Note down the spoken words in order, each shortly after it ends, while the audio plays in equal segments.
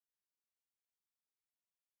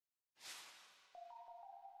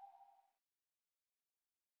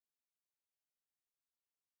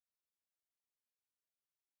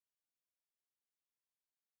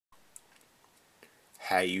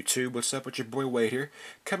Hey YouTube, what's up? It's your boy Wade here,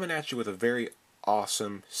 coming at you with a very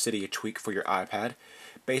awesome Cydia tweak for your iPad.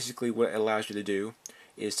 Basically what it allows you to do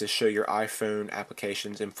is to show your iPhone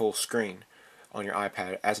applications in full screen on your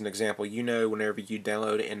iPad. As an example, you know whenever you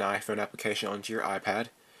download an iPhone application onto your iPad,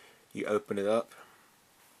 you open it up,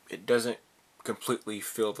 it doesn't completely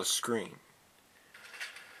fill the screen.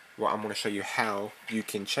 Well, I'm going to show you how you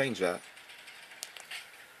can change that.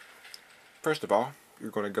 First of all,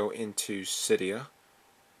 you're going to go into Cydia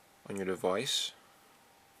on your device.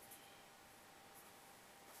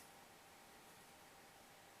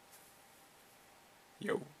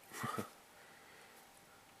 Yo.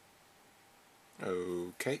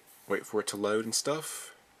 Okay, wait for it to load and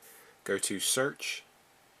stuff. Go to search.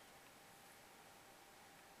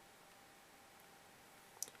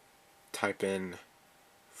 Type in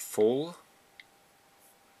full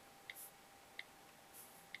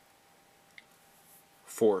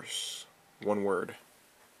force, one word.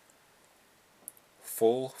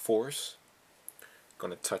 Full force.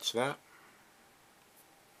 Going to touch that.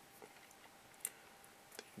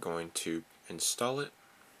 Going to install it.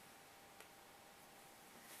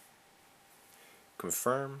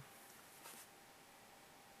 Confirm.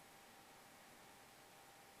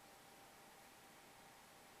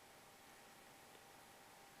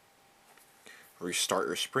 Restart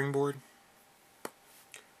your springboard.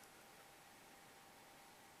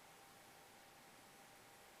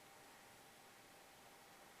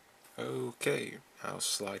 Okay, I'll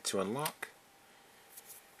slide to unlock.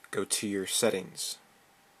 Go to your settings.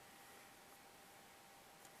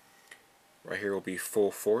 Right here will be full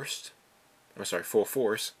force. Full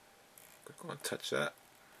force. Go and touch that.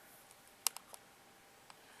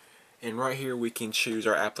 And right here we can choose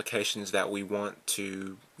our applications that we want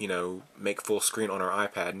to, make full screen on our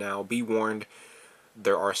iPad. Now, be warned,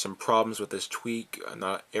 there are some problems with this tweak.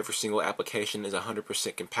 Not every single application is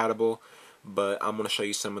 100% compatible, but I'm going to show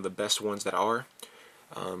you some of the best ones that are.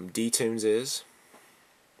 DTunes is,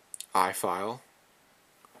 iFile.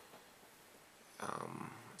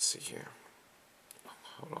 Let's see here.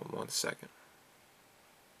 Hold on one second.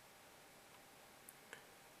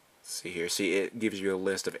 See here, see, it gives you a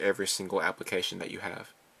list of every single application that you have.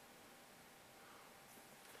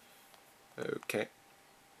 Okay,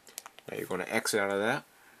 now you're going to exit out of that.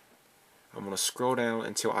 I'm going to scroll down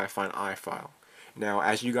until I find iFile. Now,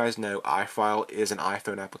 as you guys know, iFile is an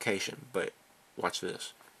iPhone application, but watch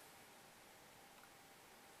this.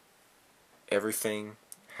 Everything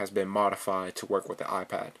has been modified to work with the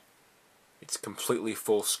iPad. It's completely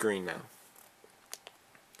full screen now.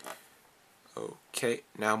 Okay,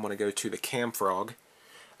 now I'm going to go to the Camfrog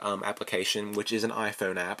application, which is an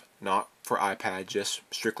iPhone app, not for iPad, just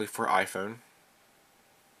strictly for iPhone.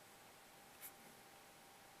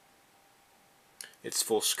 It's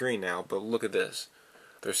full screen now, but look at this.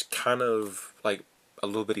 There's kind of like a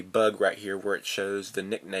little bitty bug right here where it shows the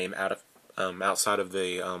nickname outside of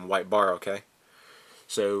the white bar, okay?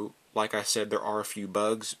 So, like I said, there are a few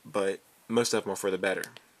bugs, but most of them are for the better.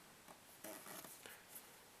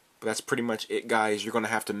 But that's pretty much it, guys. You're going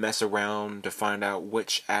to have to mess around to find out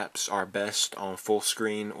which apps are best on full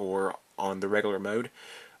screen or on the regular mode.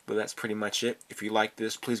 But that's pretty much it. If you like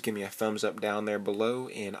this, please give me a thumbs up down there below,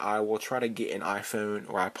 and I will try to get an iPhone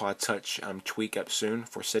or iPod Touch tweak up soon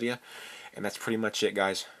for Cydia. And that's pretty much it,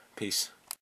 guys. Peace.